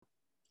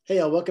Hey,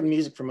 y'all, welcome to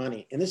Music for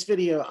Money. In this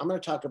video, I'm going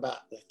to talk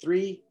about the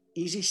 3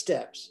 easy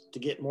steps to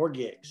get more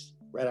gigs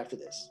right after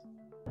this.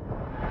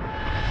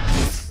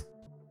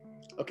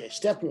 Okay,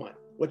 step 1.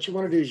 What you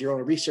want to do is you want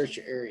to research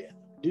your area.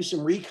 Do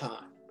some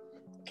recon.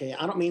 Okay,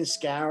 I don't mean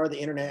scour the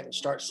internet and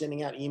start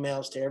sending out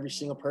emails to every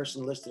single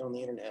person listed on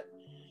the internet.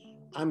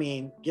 I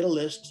mean, get a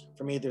list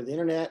from either the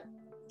internet,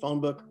 phone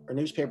book, or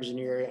newspapers in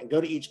your area and go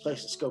to each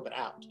place and scope it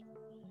out.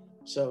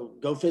 So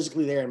go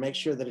physically there and make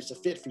sure that it's a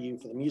fit for you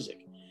for the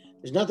music.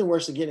 There's nothing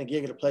worse than getting a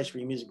gig at a place where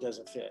your music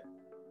doesn't fit.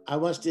 I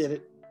once did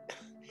it.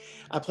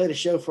 I played a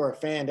show for a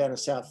fan down in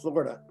South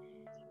Florida.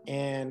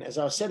 And as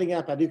I was setting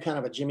up, I do kind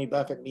of a Jimmy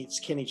Buffett meets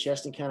Kenny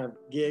Chesney kind of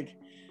gig.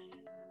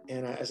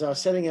 And as I was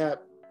setting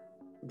up,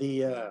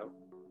 the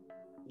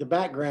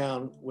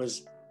background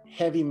was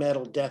heavy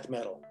metal, death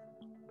metal.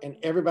 And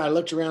everybody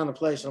looked around the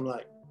place and I'm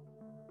like,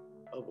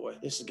 oh boy,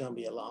 this is going to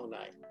be a long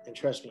night. And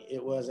trust me,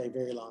 it was a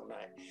very long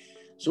night.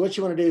 So what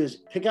you want to do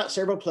is pick out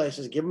several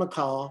places, give them a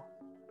call,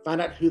 find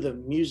out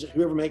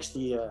whoever makes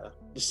the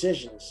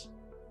decisions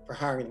for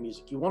hiring the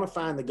music. You want to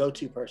find the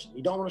go-to person.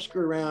 You don't want to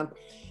screw around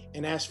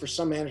and ask for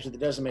some manager that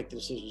doesn't make the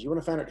decisions. You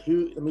want to find out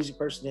who the music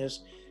person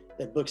is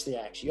that books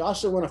the acts. You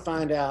also want to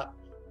find out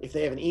if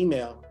they have an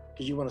email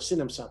because you want to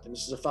send them something.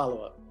 This is a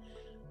follow-up.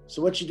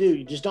 So what you do,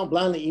 you just don't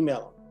blindly email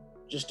them.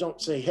 Just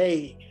don't say,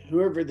 hey,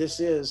 whoever this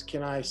is,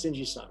 can I send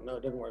you something? No,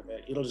 it doesn't work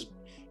that.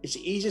 It's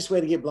the easiest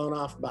way to get blown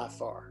off by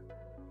far.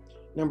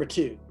 Number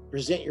 2,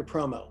 present your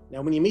promo.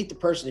 Now, when you meet the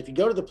person, if you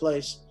go to the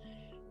place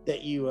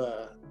that you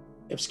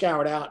have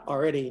scoured out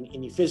already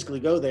and you physically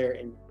go there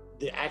and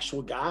the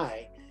actual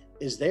guy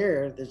is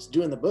there that's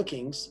doing the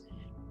bookings,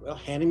 well,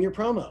 hand him your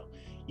promo.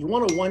 You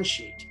want a one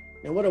sheet.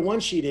 Now, what a one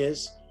sheet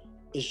is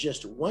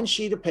just one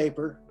sheet of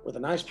paper with a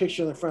nice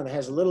picture on the front that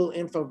has a little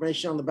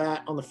information on the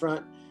back, on the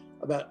front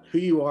about who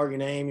you are, your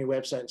name, your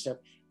website and stuff.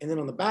 And then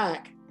on the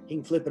back, you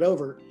can flip it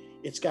over.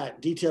 It's got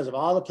details of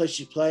all the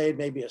places you played,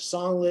 maybe a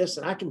song list,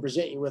 and I can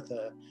present you with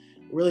a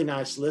really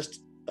nice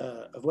list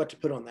of what to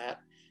put on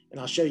that.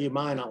 And I'll show you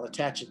mine. I'll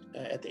attach it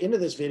at the end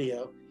of this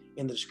video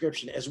in the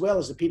description, as well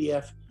as the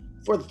PDF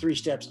for the 3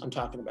 steps I'm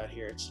talking about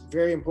here. It's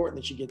very important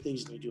that you get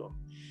these and you do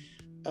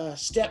them.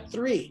 Step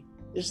 3,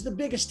 this is the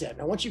biggest step.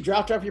 Now, once you've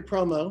dropped off your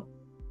promo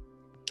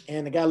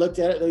and the guy looked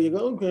at it, there you go,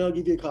 okay, I'll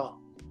give you a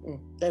call.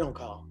 They don't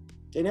call.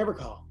 They never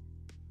call.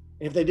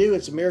 And if they do,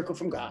 it's a miracle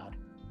from God.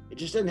 It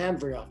just doesn't happen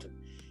very often.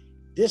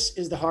 This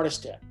is the hardest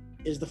step,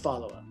 is the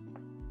follow-up.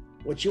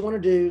 What you want to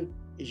do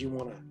is you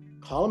want to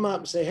call them up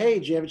and say, hey,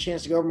 did you have a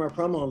chance to go over my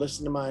promo and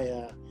listen to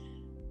my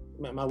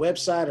my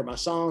website or my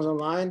songs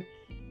online?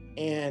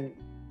 And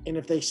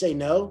if they say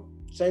no,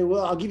 say,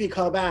 well, I'll give you a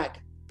call back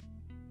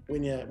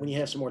when you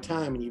have some more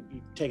time and you've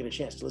taken a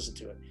chance to listen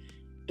to it.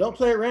 Don't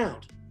play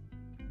around.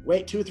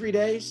 Wait 2 or 3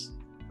 days,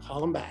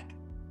 call them back.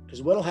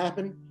 Because what'll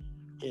happen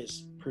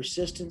is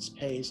persistence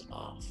pays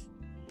off.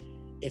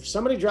 If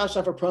somebody drops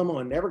off a promo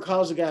and never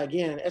calls the guy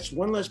again, that's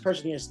one less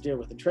person he has to deal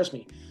with. And trust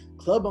me,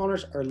 club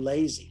owners are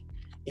lazy.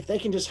 If they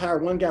can just hire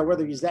one guy,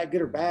 whether he's that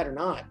good or bad or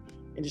not,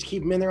 and just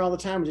keep him in there all the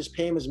time and just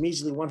pay him as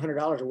measly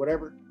 $100 or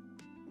whatever,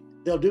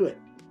 they'll do it.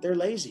 They're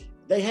lazy.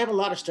 They have a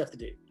lot of stuff to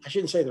do. I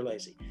shouldn't say they're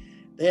lazy.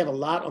 They have a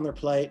lot on their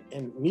plate,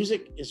 and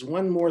music is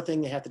one more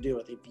thing they have to deal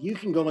with. If you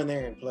can go in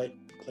there and play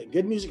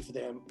good music for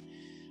them,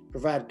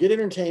 provide good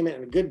entertainment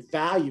and good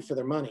value for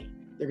their money,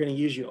 they're going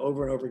to use you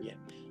over and over again.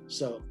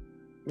 So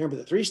remember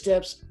the 3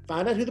 steps: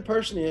 find out who the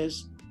person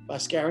is by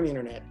scouring the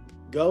internet,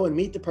 go and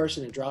meet the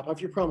person and drop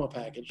off your promo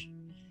package,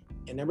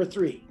 and number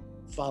 3,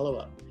 follow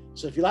up.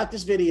 So if you like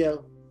this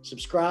video,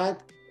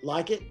 subscribe,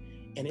 like it,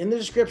 and in the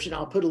description,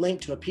 I'll put a link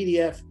to a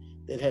PDF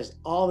that has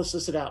all this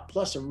listed out,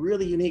 plus a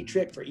really unique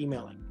trick for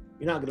emailing.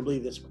 You're not going to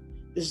believe this one.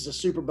 This is a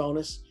super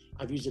bonus.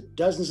 I've used it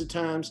dozens of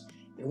times,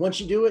 and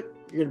once you do it,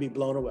 you're going to be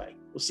blown away.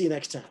 We'll see you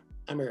next time.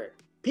 I'm Eric.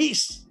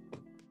 Peace.